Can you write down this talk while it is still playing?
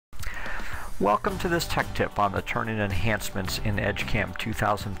Welcome to this tech tip on the turn-in enhancements in Edgecam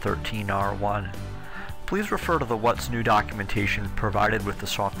 2013 R1. Please refer to the What's New documentation provided with the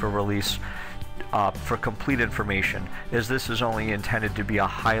software release for complete information, as this is only intended to be a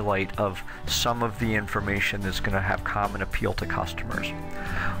highlight of some of the information that's going to have common appeal to customers.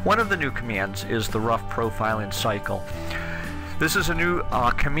 One of the new commands is the rough profiling cycle. This is a new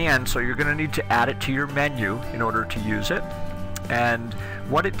command, so you're going to need to add it to your menu in order to use it. And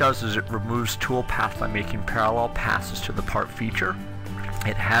what it does is it removes toolpath by making parallel passes to the part feature.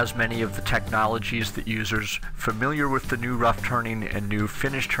 It has many of the technologies that users familiar with the new rough turning and new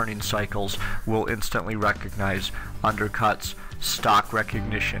finish turning cycles will instantly recognize: undercuts, stock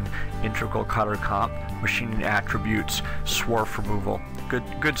recognition, integral cutter comp, machining attributes, swarf removal.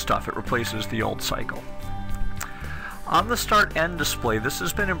 Good stuff. It replaces the old cycle. On the start end display, this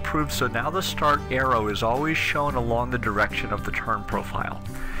has been improved, so now the start arrow is always shown along the direction of the turn profile.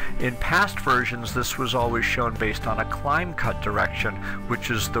 In past versions, this was always shown based on a climb cut direction,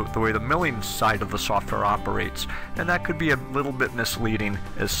 which is the way the milling side of the software operates, and that could be a little bit misleading,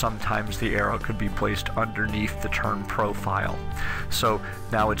 as sometimes the arrow could be placed underneath the turn profile. So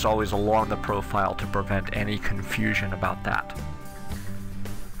now it's always along the profile to prevent any confusion about that.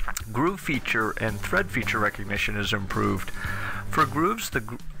 Groove feature and thread feature recognition is improved. For grooves,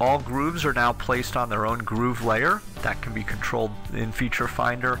 all grooves are now placed on their own groove layer. That can be controlled in Feature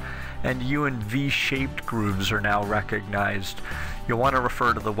Finder, and U and V-shaped grooves are now recognized. You'll want to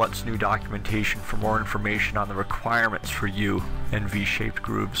refer to the What's New documentation for more information on the requirements for U and V-shaped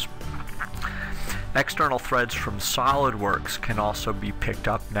grooves. External threads from SolidWorks can also be picked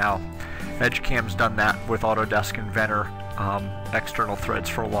up now. Edgecam's done that with Autodesk Inventor external threads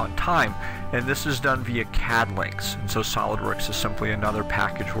for a long time, and this is done via CAD links, and so SolidWorks is simply another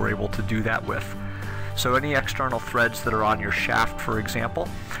package we're able to do that with. So any external threads that are on your shaft, for example,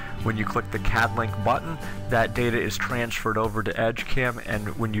 when you click the CAD link button, that data is transferred over to Edgecam,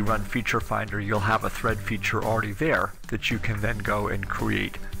 and when you run Feature Finder, you'll have a thread feature already there that you can then go and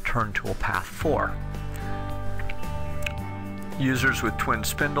create turn tool path for. Users with twin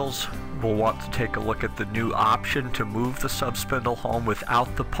spindles will want to take a look at the new option to move the subspindle home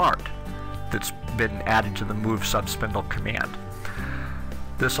without the part that's been added to the move subspindle command.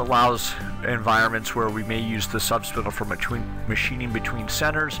 This allows environments where we may use the subspindle for machining between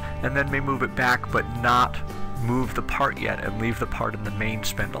centers, and then may move it back but not move the part yet and leave the part in the main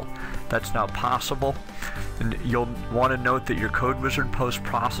spindle. That's now possible, and you'll want to note that your CodeWizard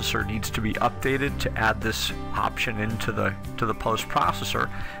post-processor needs to be updated to add this option into the post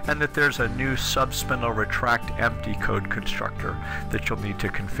processor, and that there's a new subspindle retract empty code constructor that you'll need to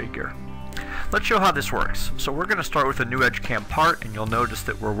configure. Let's show how this works. So we're going to start with a new Edgecam part, and you'll notice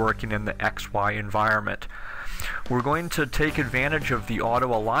that we're working in the XY environment. We're going to take advantage of the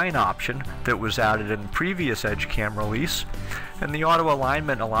auto align option that was added in the previous Edgecam release, and the auto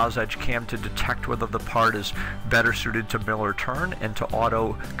alignment allows Edgecam to detect whether the part is better suited to mill or turn, and to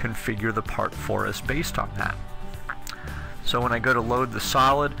auto configure the part for us based on that. So when I go to load the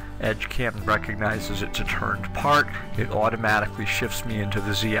solid, Edgecam recognizes it's a turned part. It automatically shifts me into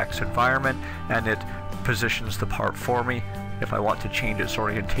the ZX environment, and it positions the part for me. If I want to change its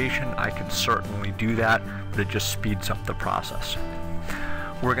orientation, I can certainly do that, but it just speeds up the process.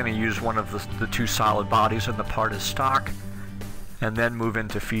 We're going to use one of the two solid bodies in the part as stock, and then move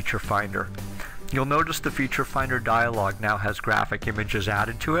into Feature Finder. You'll notice the Feature Finder dialog now has graphic images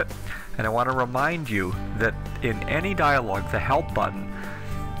added to it, and I want to remind you that in any dialog, the Help button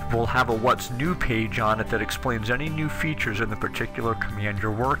will have a What's New page on it that explains any new features in the particular command you're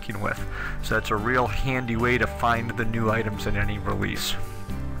working with. So that's a real handy way to find the new items in any release.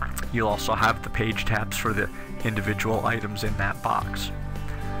 You'll also have the page tabs for the individual items in that box.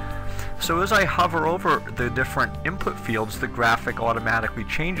 So as I hover over the different input fields, the graphic automatically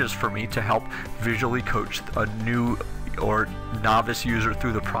changes for me to help visually coach a new or novice user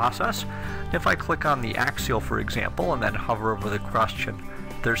through the process. If I click on the axial, for example, and then hover over the question,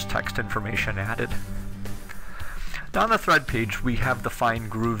 there's text information added. Now on the thread page, we have the Find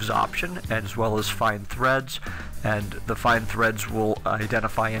Grooves option, as well as Find Threads, and the Find Threads will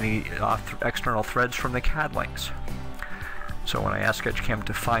identify any external threads from the CAD links. So when I ask Edgecam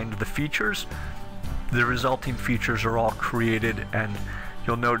to find the features, the resulting features are all created, and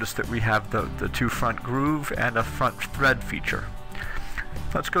you'll notice that we have the two front groove and a front thread feature.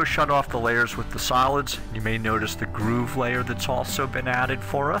 Let's go shut off the layers with the solids. You may notice the groove layer that's also been added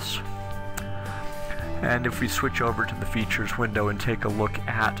for us. And if we switch over to the features window and take a look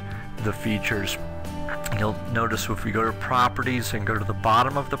at the features, you'll notice if we go to properties and go to the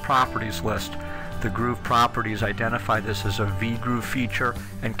bottom of the properties list, The groove properties identify this as a V-groove feature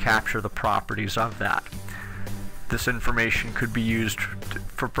and capture the properties of that. This information could be used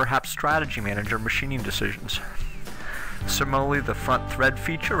for perhaps strategy manager machining decisions. Similarly, the front thread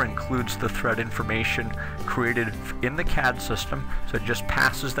feature includes the thread information created in the CAD system, so it just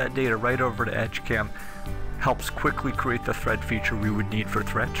passes that data right over to Edgecam, helps quickly create the thread feature we would need for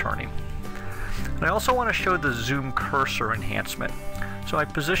thread turning. And I also want to show the zoom cursor enhancement. So I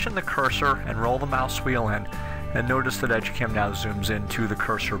position the cursor and roll the mouse wheel in, and notice that Edgecam now zooms into the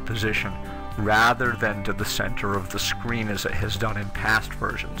cursor position rather than to the center of the screen as it has done in past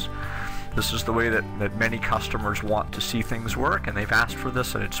versions. This is the way that many customers want to see things work, and they've asked for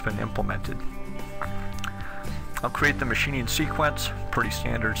this and it's been implemented. I'll create the machining sequence, pretty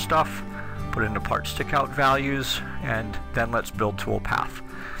standard stuff, put in the part stick out values, and then let's build toolpath.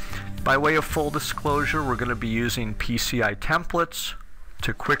 By way of full disclosure, we're going to be using PCI templates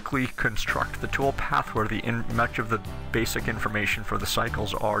to quickly construct the toolpath where much of the basic information for the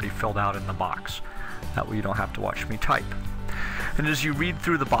cycles are already filled out in the box. That way you don't have to watch me type. And as you read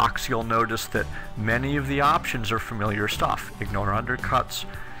through the box, you'll notice that many of the options are familiar stuff. Ignore undercuts,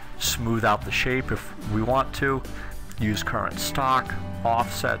 smooth out the shape if we want to, use current stock,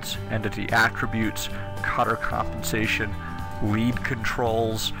 offsets, entity attributes, cutter compensation, lead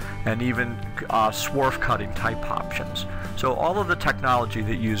controls, and even swarf cutting type options. So all of the technology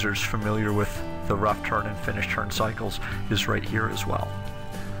that users familiar with the rough turn and finish turn cycles is right here as well.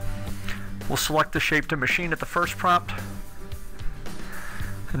 We'll select the shape to machine at the first prompt,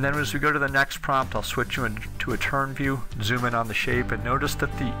 and then as we go to the next prompt, I'll switch you into a turn view, zoom in on the shape, and notice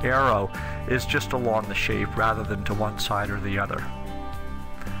that the arrow is just along the shape rather than to one side or the other.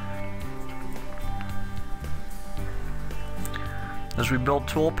 As we build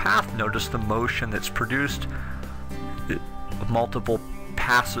toolpath, notice the motion that's produced, multiple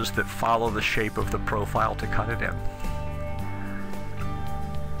passes that follow the shape of the profile to cut it in.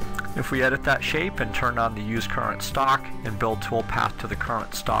 If we edit that shape and turn on the use current stock and build toolpath to the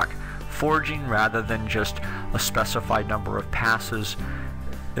current stock forging rather than just a specified number of passes,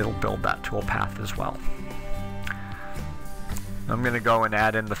 it'll build that toolpath as well. I'm going to go and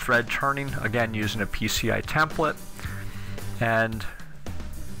add in the thread turning, again using a PCI template, and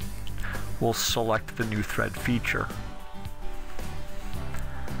we'll select the new thread feature.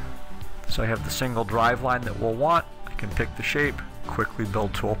 So I have the single drive line that we'll want. I can pick the shape, quickly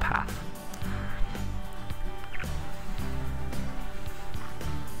build toolpath.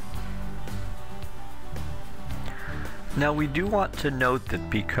 Now we do want to note that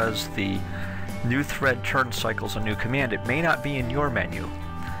because the new thread turn cycle is a new command, it may not be in your menu.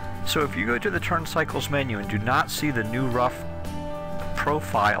 So if you go to the turn cycles menu and do not see the new rough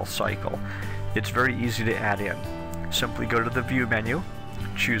profile cycle, it's very easy to add in. Simply go to the view menu,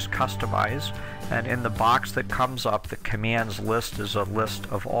 choose customize, and in the box that comes up, the commands list is a list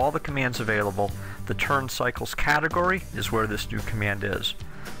of all the commands available. The turn cycles category is where this new command is.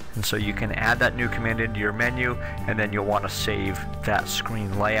 And so you can add that new command into your menu, and then you'll want to save that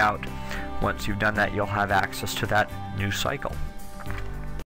screen layout. Once you've done that, you'll have access to that new cycle.